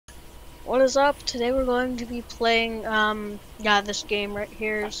What is up? Today we're going to be playing, yeah, this game right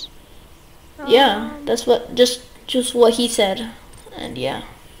here's, Yeah, um, that's what just what he said. And yeah.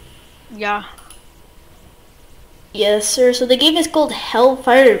 yeah, Yes, sir. So the game is called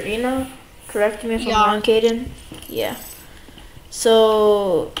Hellfire Arena. Correct me if I'm yeah, wrong, Caden. Yeah.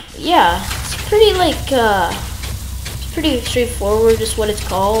 So yeah, it's pretty it's pretty straightforward, just what it's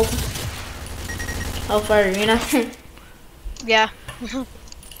called. Hellfire Arena. yeah.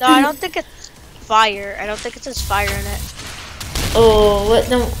 No, I don't think it's fire. I don't think it says fire in it. Oh, what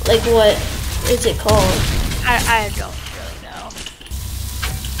no like what is it called? I don't really know.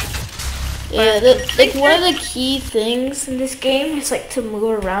 Yeah, But I'm like pretty one sure, of the key things in this game is like to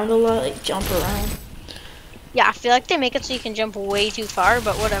move around a lot, like jump around. yeah, I feel like they make it so you can jump way too far,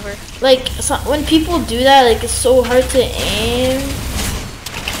 but whatever. Like when people do that, like it's so hard to aim.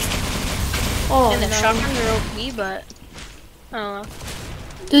 Oh And the no. shotguns are OP, but, I don't know.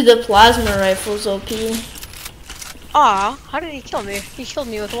 Dude, the plasma rifle's OP. Aw, how did he kill me? He killed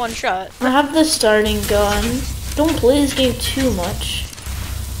me with one shot. I have the starting gun. Don't play this game too much.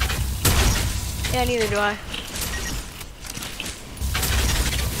 Yeah, neither do I.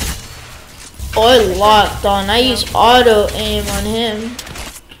 Oh, I locked on. I use auto aim on him.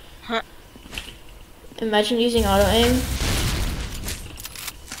 Huh. Imagine using auto aim.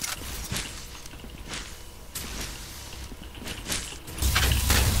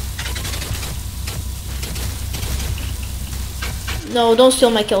 No, don't steal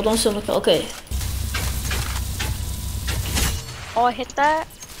my kill. Don't steal my kill. Okay. Oh, I hit that.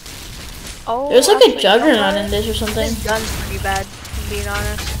 Oh, There's like a actually, you know juggernaut what? in this or something. This gun's pretty bad, being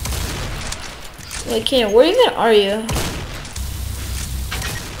honest. Wait, Ken, where even are you?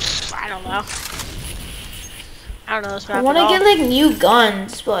 I don't know. I don't know this map I want at to all. get like new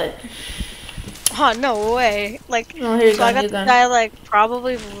guns, but Oh, no way. Like, oh, here you so go, I got new the gun. guy, like,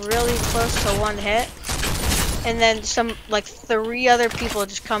 probably really close to one hit. And then some, like, 3 other people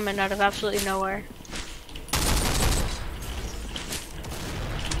just come in out of absolutely nowhere.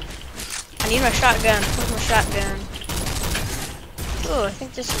 I need my shotgun. Where's my shotgun? Oh, I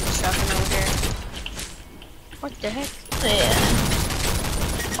think this is a shotgun over here. What the heck? Yeah.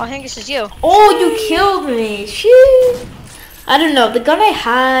 Oh, I think this is you. Oh, you killed me! Shit. I don't know. The gun I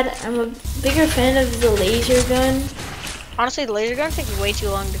had, I'm a bigger fan of the laser gun. Honestly, the laser gun takes way too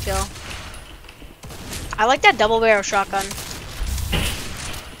long to kill. I like that double barrel shotgun.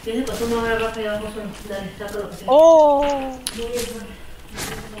 Oh!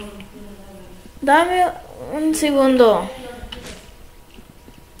 Dame un segundo.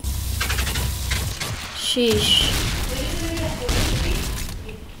 Sheesh.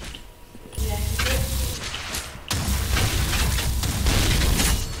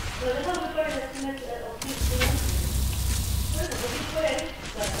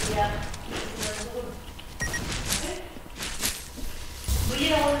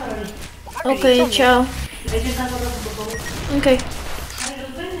 Okay, ciao. Okay.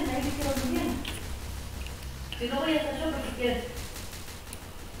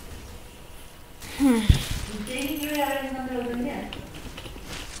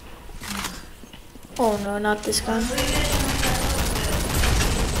 Oh no, not this gun.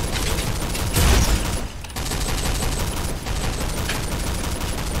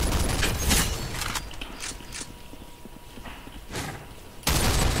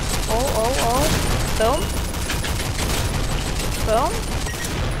 Boom. Boom.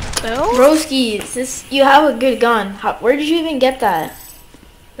 Boom. Broskies, you have a good gun. Where did you even get that?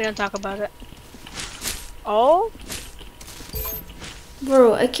 We don't talk about it. Oh.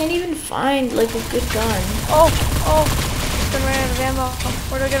 Bro, I can't even find like a good gun. Oh. Just ran out of ammo.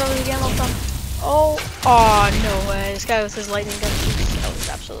 Where do I get all this ammo from? Oh. Oh, no way. This guy with his lightning gun. That was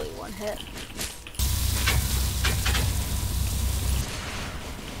absolutely one hit.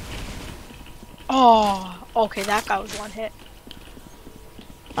 Oh. Okay, that guy was one hit.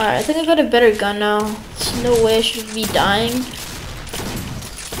 Alright, I think I got a better gun now. There's no way I should be dying.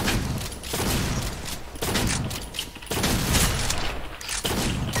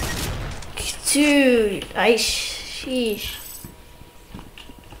 Dude, sheesh.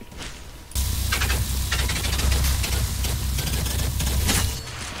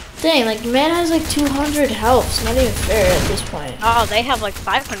 Dang, like man has like 200 health. It's not even fair at this point. Oh, they have like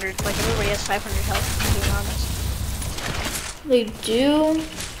 500. Like everybody has 500 health, to be honest. They do.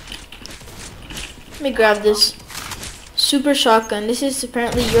 Let me grab this super shotgun. This is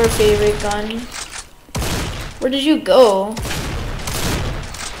apparently your favorite gun. Where did you go?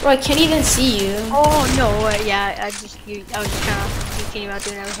 Bro, I can't even see you. Oh no way! Yeah, I was just kind of thinking about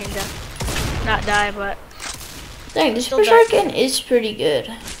doing everything to not die, but Dang, this still super die. shotgun is pretty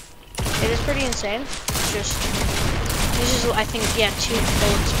good. It is pretty insane. It's just this is I think 2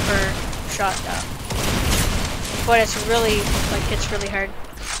 bullets per shot though. But it's really like hits really hard.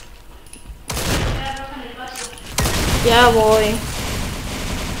 Yeah, boy.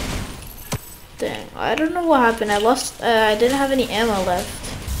 Dang, I don't know what happened. I lost. I didn't have any ammo left.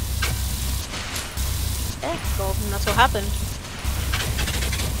 Yeah, golden. That's what happened.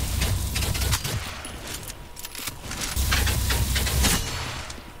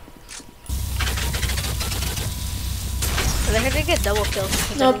 But I heard they get double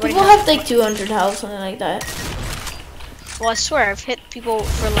kills. No, people have like 200 health, something like that. Well, I swear I've hit people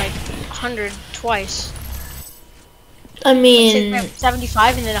for like 100 twice. I mean,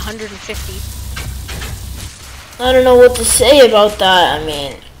 75 and then 150. I don't know what to say about that. I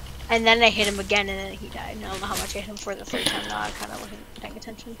mean, and then I hit him again and then he died. I don't know how much I hit him for the third time now. I kind of wasn't paying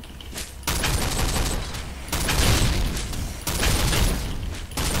attention.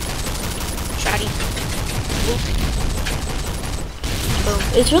 Shotty. Boom.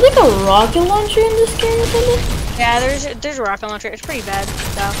 is there like a rocket launcher in this game or something? Yeah, there's a rocket launcher. It's pretty bad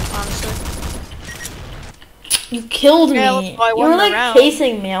stuff, honestly. You killed me. Yeah, You I won were the like round.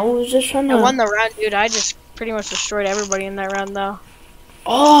 chasing me. I was just trying to. I won the round, dude. I just pretty much destroyed everybody in that round, though.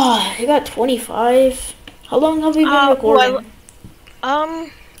 Oh, you got 25. How long have we been recording? I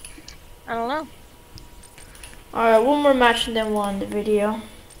don't know. Alright, one more match and then we'll end the video.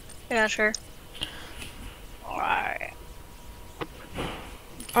 Yeah, sure. Alright.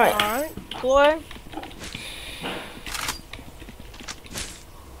 Alright. Alright, boy.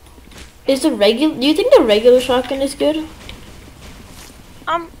 Is the regular? Do you think the regular shotgun is good?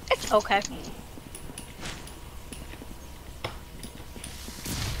 It's okay.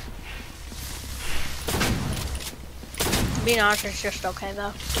 Being honest, it's just okay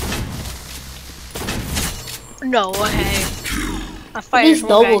though. No way. I fight Just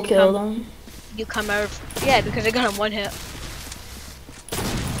double kill them. You come out. Yeah, because I got him 1 hit.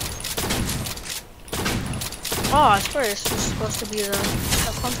 Oh, I swear this was supposed to be the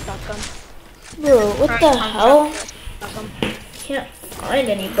pump shotgun. Bro, what the hell? Shotgun. Can't find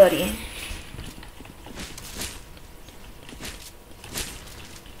anybody.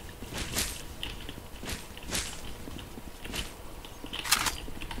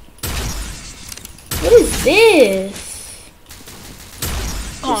 What is this?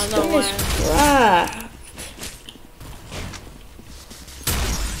 Oh, This no thing way. is crap.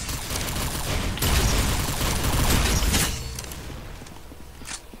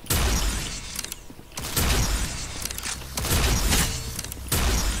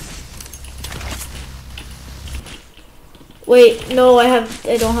 Wait, no, I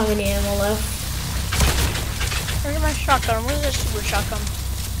don't have any ammo left. Where's my shotgun? Where's the super shotgun?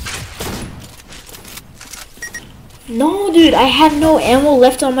 No, dude, I have no ammo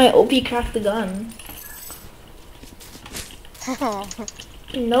left on my OP crack the gun.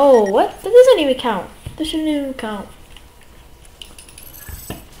 No, what? That doesn't even count. That shouldn't even count.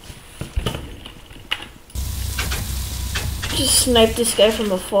 Just snipe this guy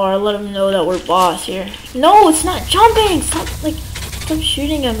from afar, let him know that we're boss here. No, it's not jumping! Stop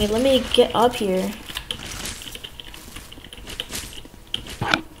shooting at me. Let me get up here.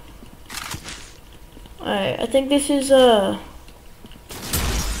 Alright, I think this is yeah,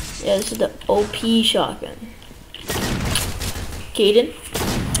 this is the OP shotgun. Caden,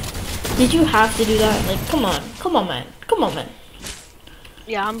 did you have to do that? Like, come on, man.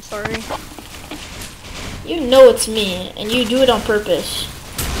 Yeah, I'm sorry. You know it's me, and you do it on purpose.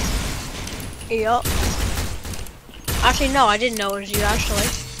 Yup. Actually, no, I didn't know it was you, actually.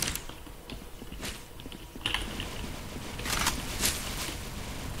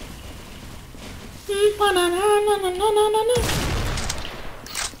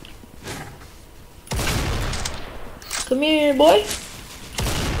 Come here, boy.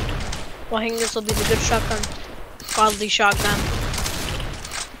 Well, I think this will be the good shotgun. Godly shotgun.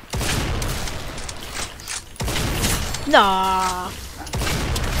 Nah.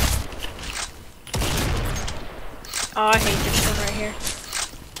 Oh, I hate this one right here.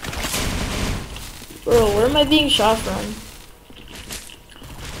 Bro, where am I being shot from?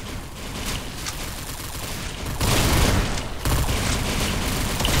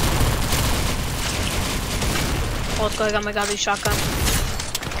 Oh, let's go, I got my godly shotgun.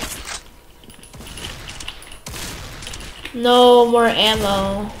 No more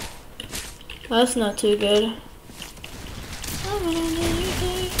ammo. That's not too good.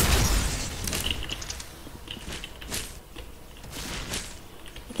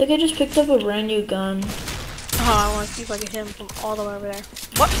 I think I just picked up a brand new gun. Oh, I want to see if I can hit him from all the way over there.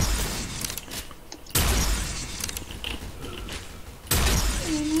 What?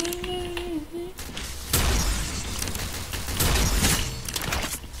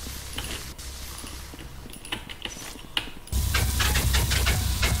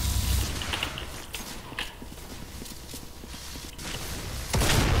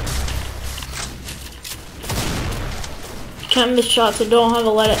 can't miss shots. I don't have a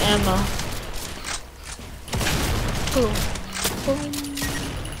lot of ammo. Boom. Boom.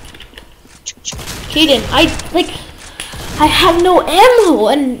 Kaden, I have no ammo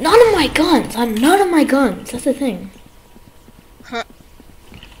and none of my guns. That's the thing. Huh.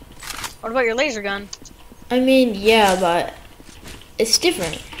 What about your laser gun? I mean, yeah, but it's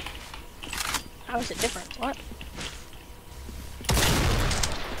different. How is it different? What?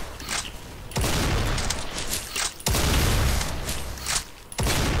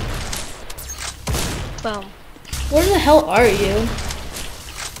 Boom. Where the hell are you?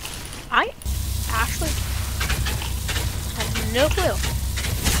 I actually have no clue.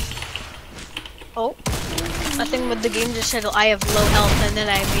 Oh, I think with the game just said I have low health, and then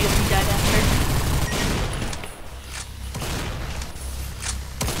I immediately died after.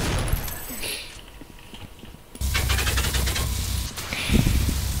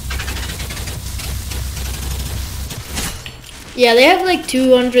 Yeah, they have like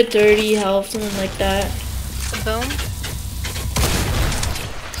 230 health, something like that. Boom.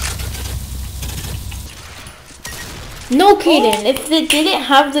 No, Kaden, if they didn't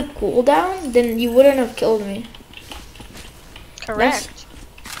have the cooldown, then you wouldn't have killed me. Correct.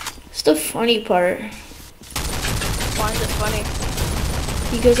 That's the funny part. Why is it funny?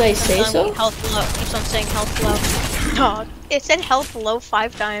 Because I say so? Health low. Keeps on saying health low. No, it said health low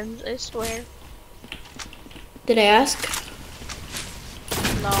 5 times, I swear. Did I ask?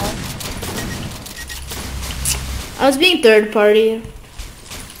 No. I was being third party.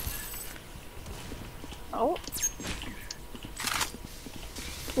 Oh.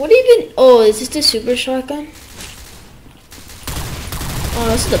 What even? Oh, is this the super shotgun? Oh,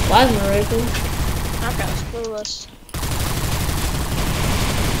 this is the plasma rifle. Okay, I was clueless.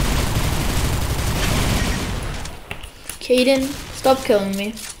 Kaden, stop killing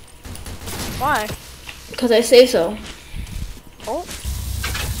me. Why? Because I say so. Oh.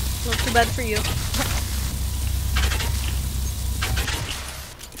 Not too bad for you.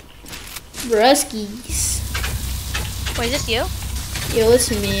 Bruskies. Wait, is this you? Yo,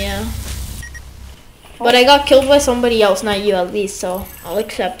 listen to me, yeah. But I got killed by somebody else, not you at least, so I'll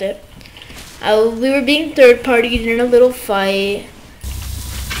accept it. We were being third party in a little fight.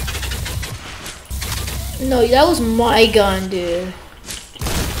 No, that was my gun, dude.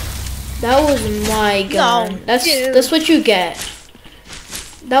 That was my gun. No, that's what you get.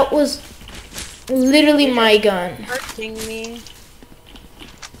 That was literally my gun. Hurting me.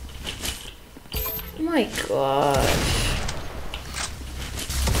 Oh my gosh.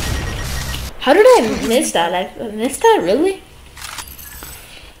 How did I miss that? I missed that, really?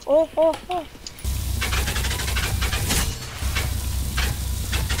 Oh, oh, oh.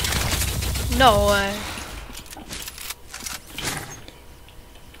 No way.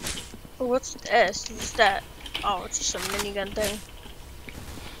 What's this? What's that? Oh, it's just a minigun thing.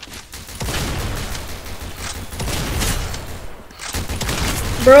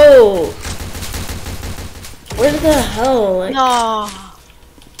 Bro. Where the hell? Like, No.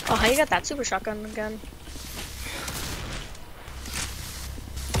 Oh, how you got that super shotgun again?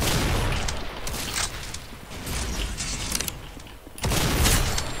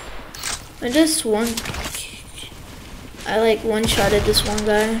 I like one-shotted this one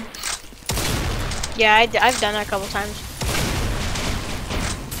guy. Yeah, I've done that a couple times.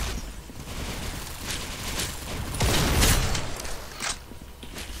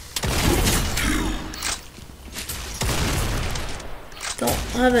 Don't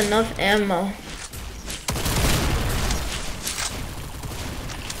have enough ammo.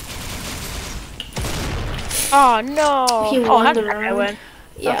 Oh no! He Oh, won how the did that guy round. win?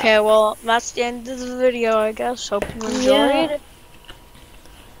 Yeah. Okay, well, that's the end of the video, I guess. Hope you enjoyed.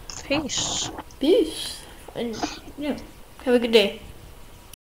 Peace. Peace. And yeah, have a good day.